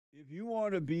If you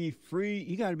want to be free,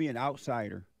 you got to be an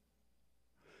outsider.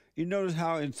 You notice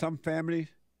how in some families,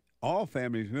 all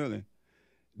families really,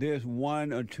 there's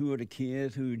one or two of the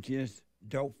kids who just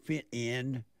don't fit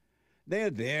in. They're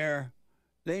there.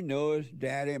 They know it's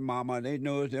daddy and mama. They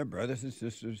know it's their brothers and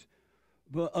sisters.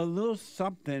 But a little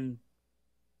something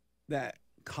that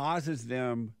causes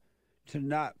them to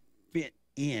not fit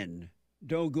in,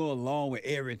 don't go along with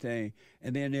everything,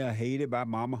 and then they're hated by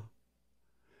mama.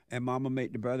 And mama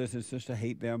make the brothers and sisters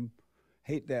hate them,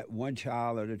 hate that one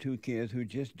child or the two kids who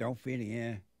just don't fit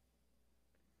in.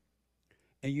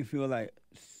 And you feel like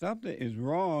something is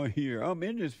wrong here. I'm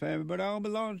in this family, but I don't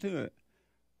belong to it.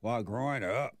 While growing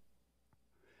up.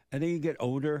 And then you get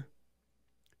older,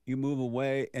 you move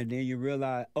away, and then you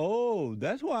realize, oh,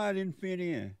 that's why I didn't fit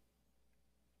in.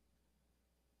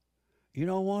 You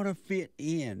don't want to fit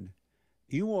in.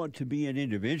 You want to be an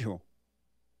individual.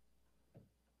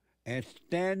 And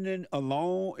standing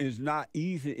alone is not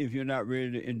easy if you're not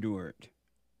ready to endure it.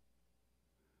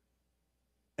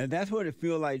 And that's what it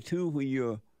feels like, too,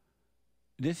 when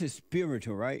this is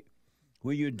spiritual, right?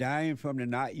 When you're dying from the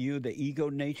not you, the ego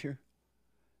nature,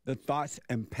 the thoughts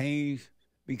and pains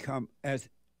become, as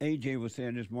AJ was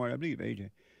saying this morning, I believe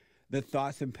AJ, the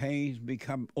thoughts and pains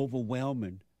become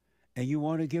overwhelming. And you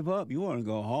want to give up. You want to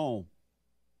go home.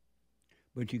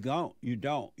 But you don't.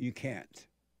 You can't.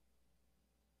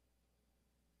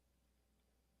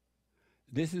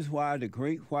 This is why the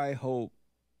great white hope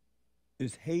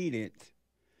is hated,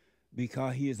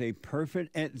 because he is a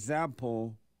perfect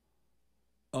example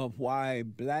of why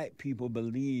black people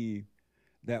believe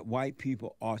that white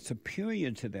people are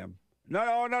superior to them. Not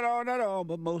all,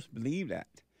 but most believe that.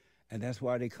 And that's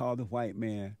why they call the white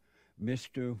man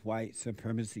Mr. White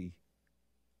Supremacy.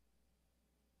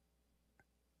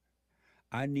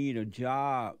 I need a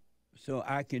job so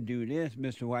I can do this,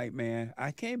 Mr. White Man.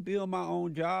 I can't build my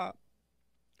own job,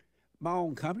 my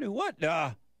own company. What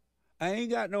the? I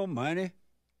ain't got no money.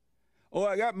 Oh,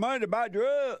 I got money to buy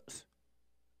drugs.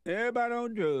 Everybody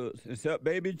on drugs, except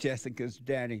baby Jessica's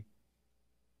daddy.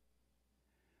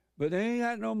 But they ain't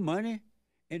got no money.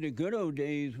 In the good old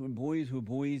days when boys were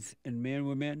boys and men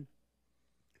were men,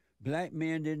 black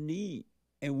men didn't need.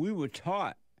 And we were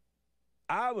taught.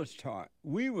 I was taught.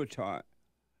 We were taught.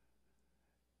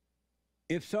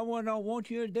 If someone don't want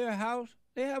you at their house,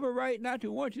 they have a right not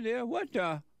to want you there. What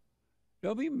the?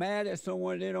 Don't be mad at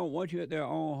someone they don't want you at their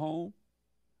own home.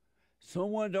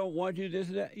 Someone don't want you this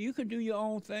or that. You can do your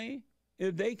own thing.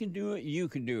 If they can do it, you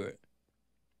can do it.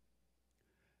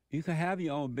 You can have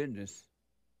your own business.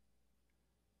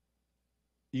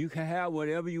 You can have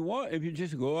whatever you want if you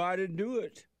just go out and do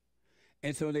it.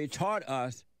 And so they taught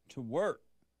us to work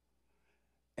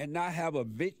and not have a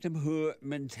victimhood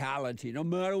mentality, no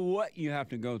matter what you have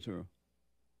to go through.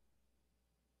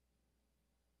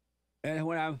 And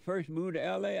when I first moved to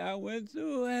L.A., I went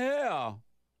through hell.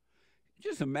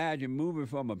 Just imagine moving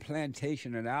from a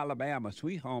plantation in Alabama,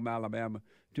 sweet home Alabama,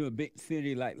 to a big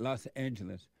city like Los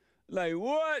Angeles. Like,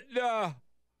 what the?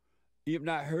 You've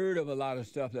not heard of a lot of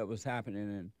stuff that was happening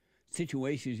and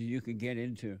situations you could get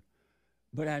into.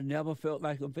 But I never felt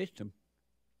like a victim.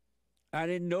 I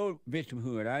didn't know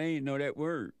victimhood. I didn't know that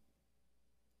word.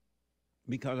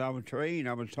 Because I was trained,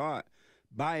 I was taught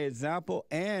by example,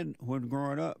 and when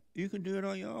growing up, you can do it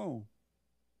on your own.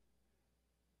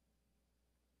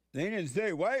 They didn't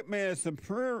say, white man is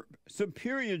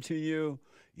superior to you.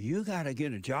 You got to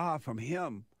get a job from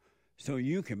him so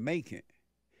you can make it.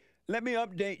 Let me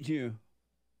update you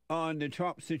on the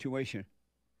Trump situation,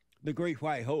 the great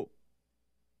white hope.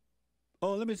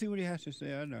 Oh, let me see what he has to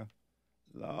say. I know.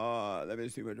 Lord, let me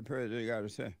see what the president got to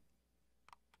say.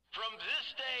 From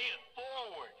this day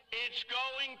forward, it's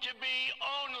going to be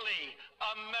only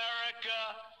America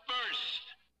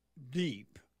first.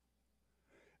 Deep.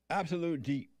 Absolute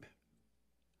deep.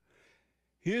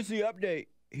 Here's the update.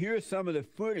 Here's some of the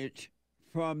footage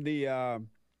from the,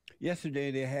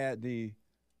 yesterday they had the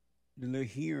little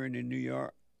hearing in New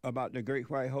York about the Great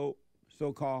White Hope,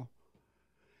 so-called.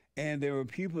 And there were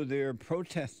people there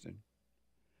protesting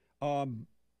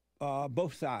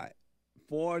both sides,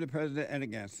 for the president and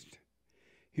against.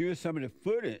 Here's some of the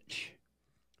footage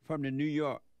from the New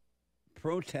York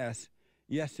protest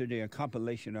yesterday, a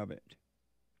compilation of it.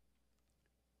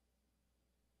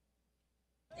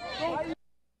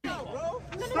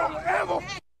 Stop ever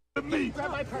with me!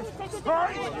 Grab my purse.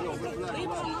 Right?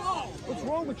 What's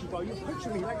wrong with you, bro? You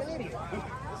picture me like an idiot.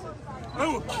 I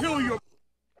will kill you.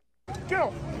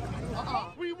 Kill.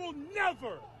 We will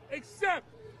never accept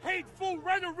hateful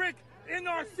rhetoric in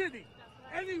our city.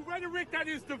 Any rhetoric that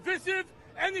is divisive,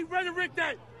 any rhetoric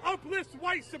that uplifts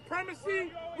white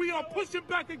supremacy, we are pushing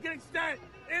back against that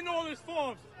in all his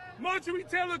forms. Marjorie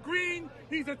Taylor Greene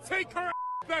needs to take her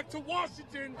back to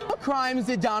Washington. What crimes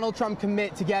did Donald Trump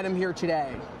commit to get him here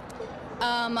today?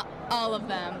 All of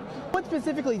them. What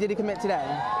specifically did he commit today?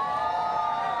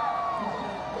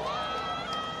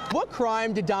 What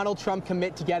crime did Donald Trump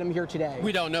commit to get him here today?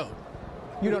 We don't know.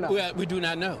 You don't know? We do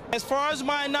not know. As far as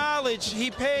my knowledge, he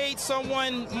paid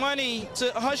someone money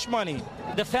to hush money.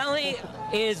 The felony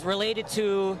is related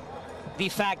to the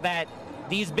fact that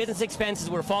these business expenses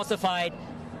were falsified.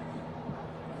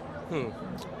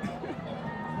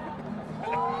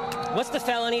 What's the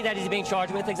felony that he's being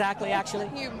charged with exactly, actually?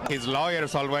 His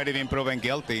lawyers already been proven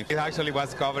guilty. It actually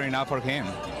was covering up for him.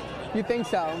 You think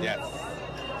so? Yes.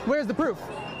 Where's the proof?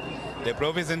 The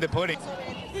proof is in the pudding.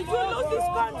 If you lose this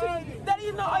country, there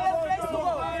is no other place to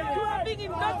go. You are being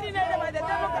indoctrinated by the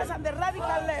Democrats and the radical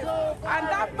left. And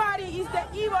that party is the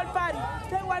evil party.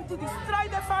 They want to destroy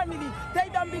the family. They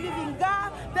don't believe in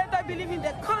God. They don't believe in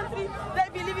the country. They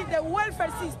believe in the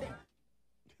welfare system.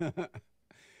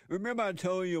 Remember I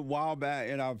told you a while back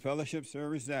in our fellowship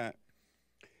service that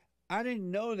I didn't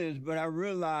know this, but I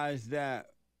realized that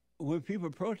when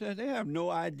people protest, they have no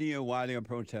idea why they're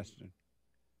protesting.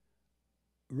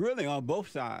 Really, on both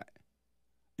sides.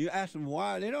 You ask them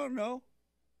why, they don't know.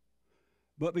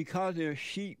 But because they're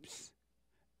sheeps,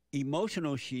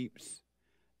 emotional sheeps,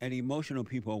 and emotional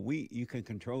people are weak, you can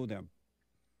control them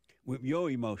with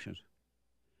your emotions.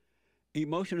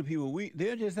 Emotional people are weak,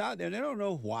 they're just out there, they don't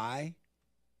know why.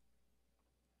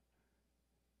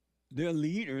 Their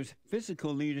leaders,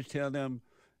 physical leaders, tell them,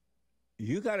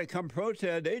 you got to come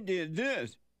protest, they did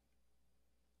this.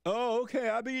 Oh, okay,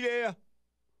 I'll be there.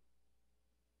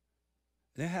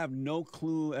 They have no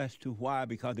clue as to why,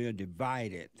 because they're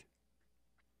divided.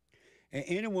 And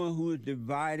anyone who is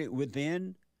divided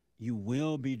within, you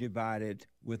will be divided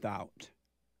without.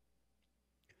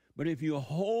 But if you're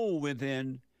whole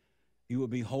within, you will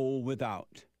be whole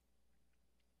without.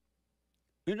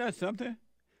 Isn't that something?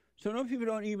 So those people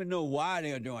don't even know why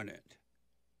they're doing it.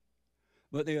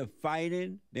 But they're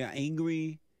fighting, they're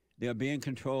angry, they're being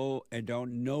controlled, and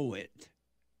don't know it.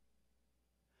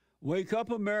 Wake up,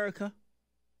 America.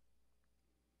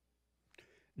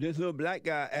 This little black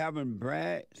guy, Alvin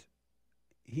Bragg,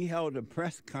 he held a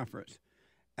press conference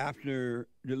after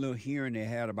the little hearing they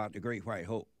had about the Great White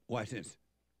Hope. Watch this.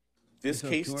 This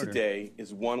case today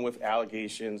is one with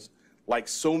allegations like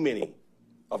so many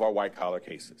of our white-collar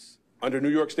cases. Under New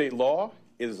York state law,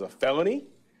 it is a felony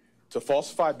to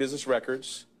falsify business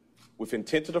records with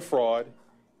intent to defraud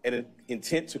and an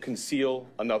intent to conceal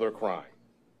another crime.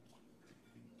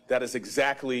 That is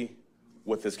exactly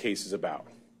what this case is about.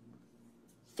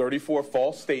 34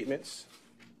 false statements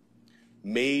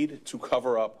made to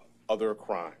cover up other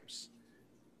crimes.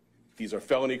 These are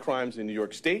felony crimes in New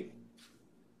York State,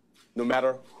 no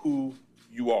matter who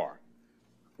you are.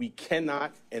 We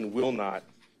cannot and will not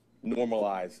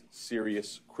normalize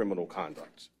serious criminal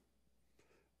conduct.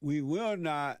 We will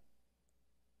not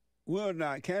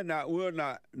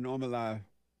normalize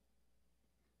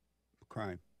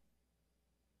crime.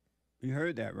 You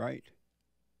heard that, right?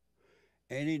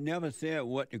 And he never said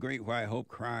what the Great White Hope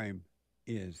crime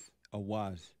is or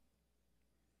was.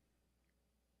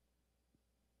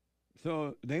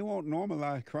 So they won't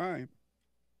normalize crime.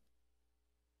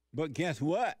 But guess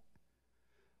what?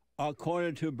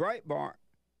 According to Breitbart,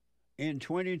 in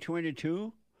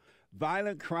 2022,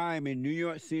 violent crime in New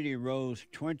York City rose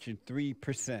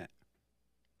 23%.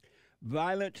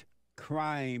 Violent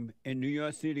crime in New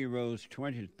York City rose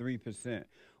 23%,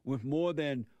 with more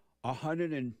than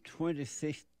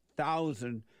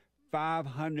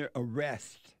 126,500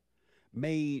 arrests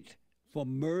made for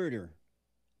murder.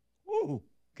 Woo!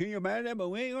 Can you imagine that? But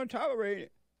we ain't going to tolerate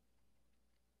it.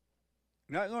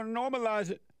 Not going to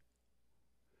normalize it.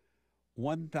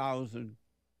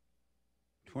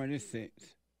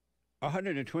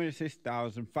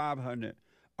 126,500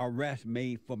 arrests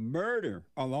made for murder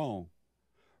alone.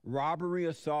 Robbery,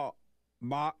 assault,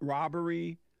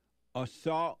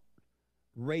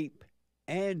 rape,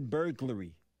 and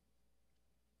burglary.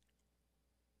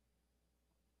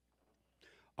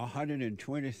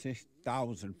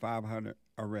 126,500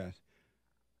 arrests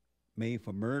made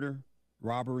for murder,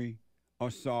 robbery,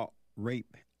 assault,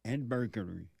 rape, and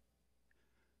burglary.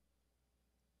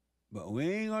 But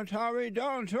we ain't gonna tolerate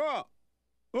Donald Trump.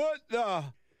 What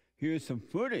the? Here's some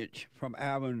footage from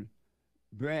Alvin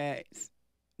Bragg's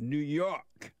New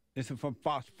York. This is from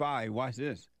Fox 5. Watch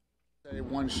this.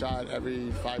 One shot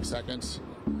every 5 seconds,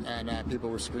 and people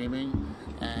were screaming,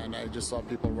 and I just saw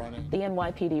people running. The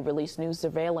NYPD released new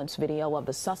surveillance video of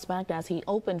the suspect as he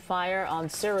opened fire on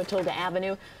Saratoga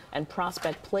Avenue and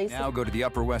Prospect Place. Now go to the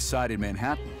Upper West Side in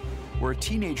Manhattan. where a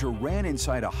teenager ran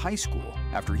inside a high school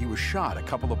after he was shot a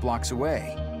couple of blocks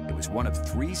away. It was one of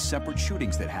 3 separate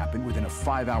shootings that happened within a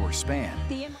 5-hour span.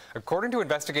 According to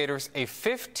investigators, a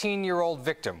 15-year-old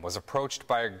victim was approached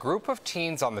by a group of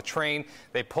teens on the train.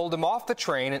 They pulled him off the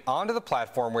train and onto the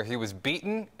platform where he was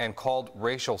beaten and called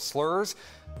racial slurs.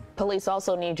 Police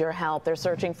also need your help. They're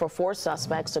searching for 4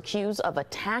 suspects accused of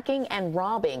attacking and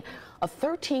robbing a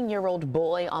 13-year-old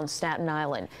boy on Staten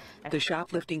Island. The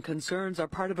shoplifting concerns are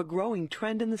part of a growing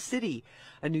trend in the city.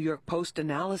 A New York Post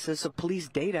analysis of police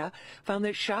data found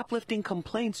that shoplifting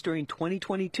complaints during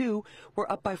 2022 were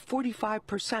up by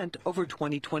 45% over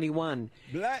 2021.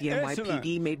 The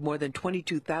NYPD made more than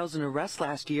 22,000 arrests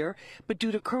last year, but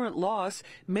due to current laws,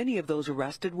 many of those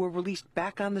arrested were released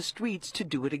back on the streets to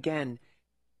do it again.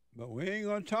 But we ain't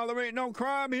gonna tolerate no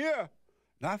crime here.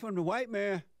 Not from the white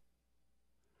man.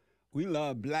 We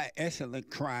love black excellent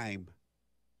crime.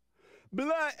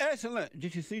 Black excellent.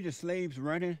 Did you see the slaves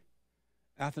running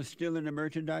after stealing the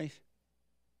merchandise?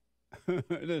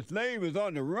 The slave was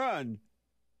on the run.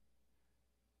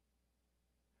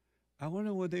 I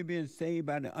wonder were they being saved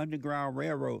by the Underground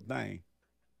Railroad thing.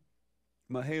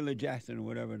 Mahalia Jackson or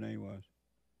whatever her name was.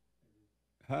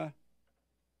 Huh?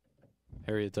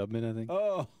 Harriet Tubman, I think.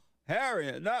 Oh,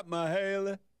 Harriet, not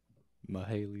Mahalia.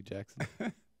 Mahalia Jackson.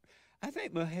 I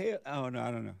think Mahalia, oh, no,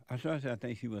 I don't know. I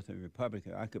think she was a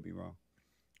Republican. I could be wrong.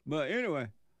 But anyway,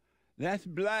 that's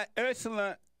black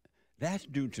excellent. That's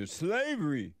due to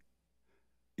slavery.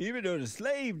 Even though the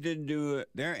slave didn't do it,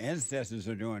 their ancestors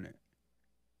are doing it.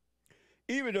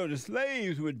 Even though the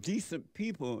slaves were decent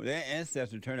people, their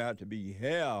ancestors turned out to be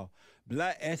hell.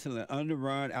 Black excellent on the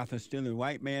run after stealing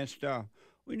white man stuff.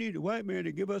 We need the white man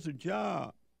to give us a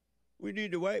job. We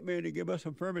need the white man to give us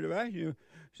affirmative action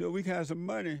so we can have some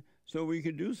money so we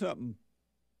can do something.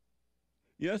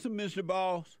 Yes, Mr.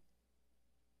 Boss.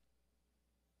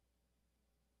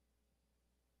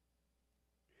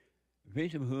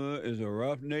 Victimhood is a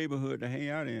rough neighborhood to hang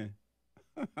out in.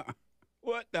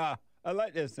 What the? I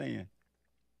like that saying.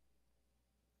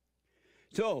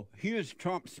 So here's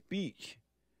Trump's speech.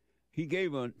 He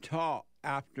gave a talk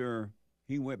after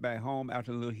he went back home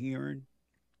after a little hearing.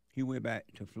 He went back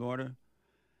to Florida.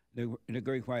 The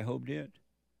Great White Hope did.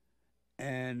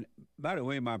 And by the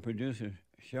way, my producer,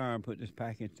 Sharon, put this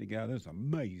package together. It's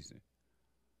amazing.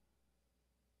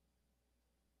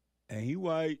 And he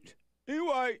white. He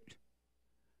white.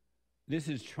 This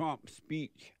is Trump's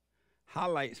speech.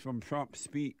 Highlights from Trump's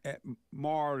speech at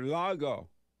Mar-a-Lago.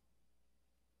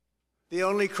 The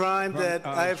only crime that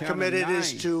I have committed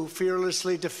is to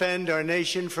fearlessly defend our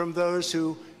nation from those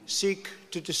who seek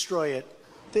to destroy it.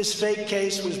 This fake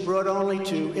case was brought only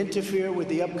to interfere with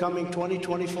the upcoming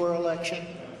 2024 election,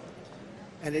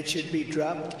 and it should be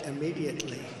dropped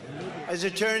immediately. As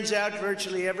it turns out,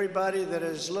 virtually everybody that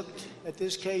has looked at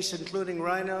this case, including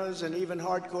rhinos and even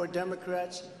hardcore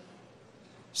Democrats,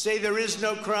 say there is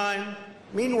no crime.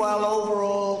 Meanwhile,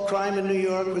 overall crime in New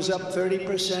York was up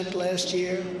 30% last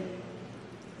year.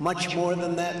 Much more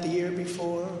than that the year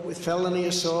before, with felony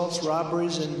assaults,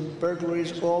 robberies, and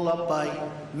burglaries all up by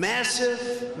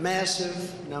massive,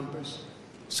 massive numbers.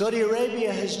 Saudi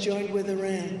Arabia has joined with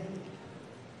Iran.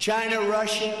 China,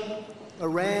 Russia,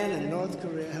 Iran, and North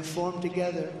Korea have formed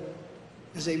together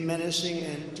as a menacing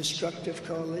and destructive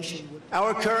coalition.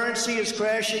 Our currency is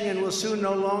crashing and will soon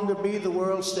no longer be the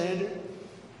world standard,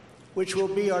 which will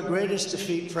be our greatest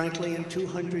defeat, frankly, in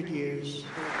 200 years.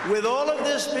 With all of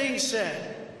this being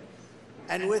said,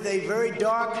 and with a very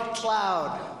dark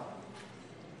cloud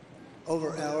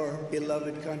over our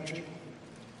beloved country,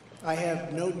 I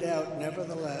have no doubt,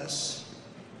 nevertheless,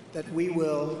 that we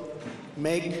will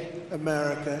make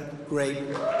America great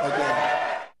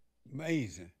again.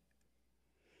 Amazing.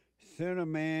 Sinner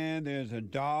man, there's a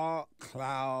dark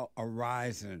cloud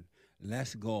arising.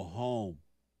 Let's go home.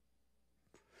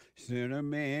 Sinner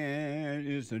man,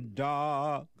 it's a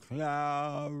dark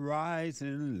cloud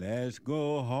rising. Let's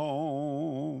go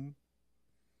home.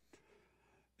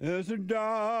 There's a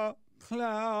dark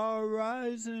cloud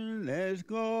rising. Let's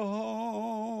go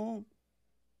home.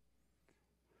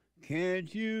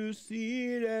 Can't you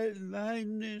see that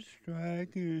lightning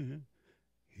striking?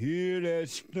 Hear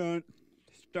that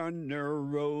thunder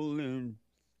rolling?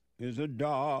 There's a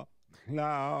dark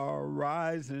cloud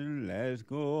rising, let's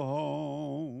go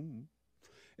home.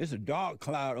 It's a dark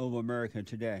cloud over America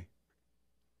today.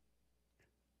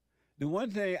 The one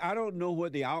thing, I don't know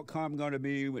what the outcome is going to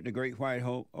be with the Great White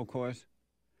Hope, of course,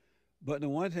 but the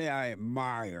one thing I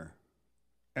admire,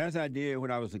 as I did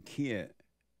when I was a kid,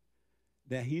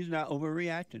 that he's not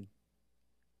overreacting.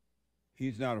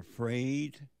 He's not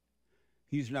afraid.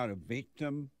 He's not a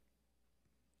victim.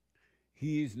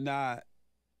 He's dealing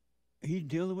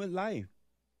with life.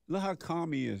 Look how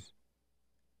calm he is.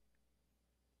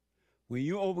 When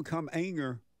you overcome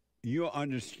anger, you'll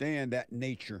understand that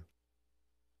nature.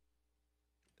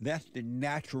 That's the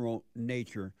natural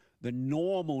nature, the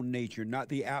normal nature, not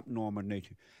the abnormal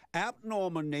nature.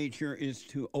 Abnormal nature is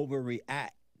to overreact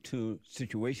to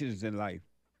situations in life,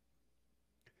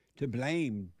 to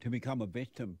blame, to become a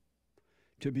victim,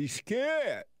 to be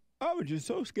scared. I was just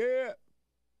so scared.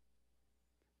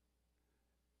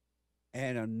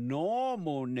 And a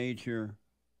normal nature,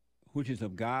 which is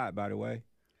of God, by the way,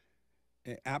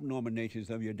 abnormal nature is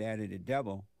of your daddy, the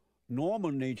devil.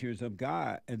 Normal nature is of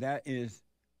God, and that is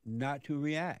not to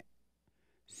react.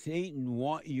 Satan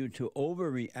wants you to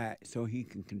overreact so he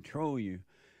can control you.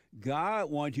 God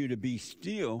wants you to be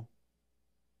still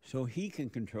so he can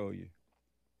control you.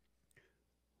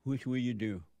 Which will you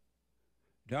do?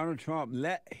 Donald Trump,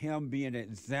 let him be an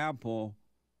example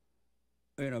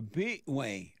in a big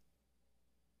way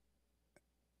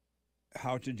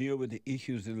how to deal with the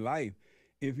issues in life.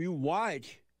 If you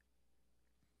watch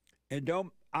and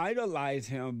don't idolize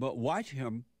him, but watch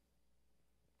him,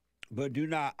 but do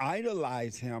not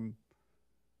idolize him,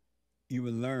 you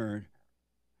will learn.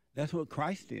 That's what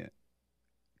Christ did.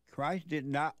 Christ did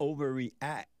not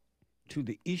overreact to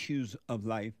the issues of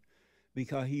life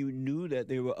because he knew that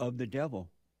they were of the devil.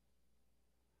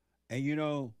 And you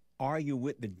know, argue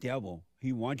with the devil.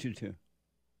 He wants you to.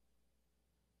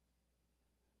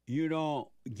 You don't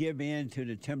give in to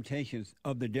the temptations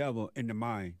of the devil in the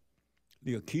mind.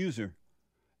 The accuser.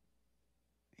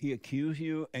 He accused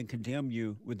you and condemned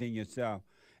you within yourself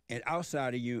and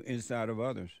outside of you, inside of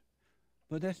others.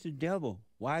 But that's the devil.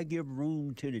 Why give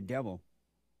room to the devil?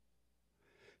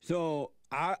 So,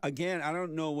 I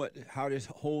don't know how this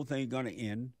whole thing going to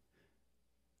end.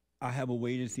 I have a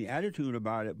wait-and-see attitude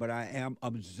about it, but I am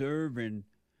observing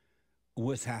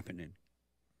what's happening.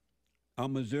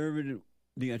 I'm observing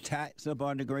the attacks up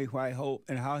on the Great White Hope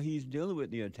and how he's dealing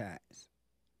with the attacks.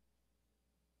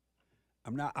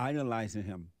 I'm not idolizing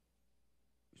him.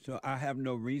 So I have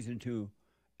no reason to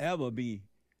ever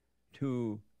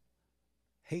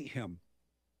hate him.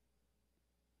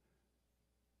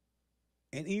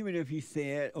 And even if he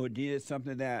said or did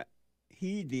something that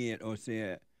he did or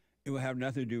said, it would have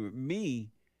nothing to do with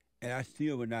me, and I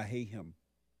still would not hate him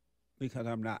because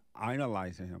I'm not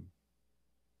idolizing him.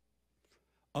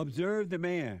 Observe the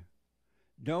man.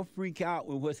 Don't freak out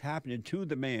with what's happening to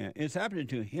the man. It's happening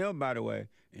to him, by the way,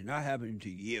 and not happening to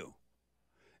you.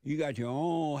 You got your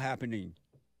own happening.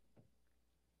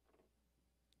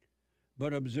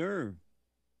 But observe.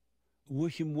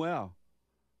 Wish him well.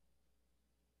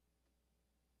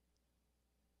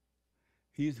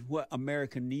 He's what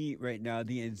America needs right now,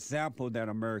 the example that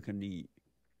America needs.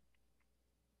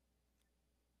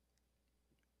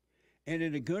 And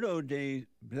in the good old days,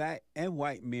 black and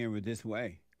white men were this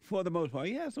way. For the most part,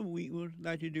 you have some weak ones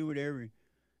like you do with every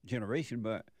generation,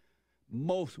 but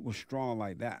most were strong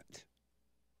like that.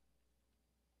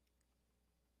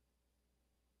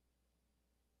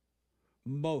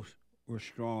 Most were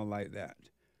strong like that.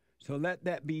 So let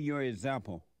that be your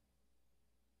example.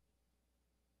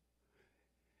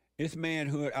 It's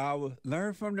manhood hour.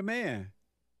 Learn from the man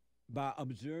by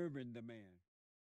observing the man.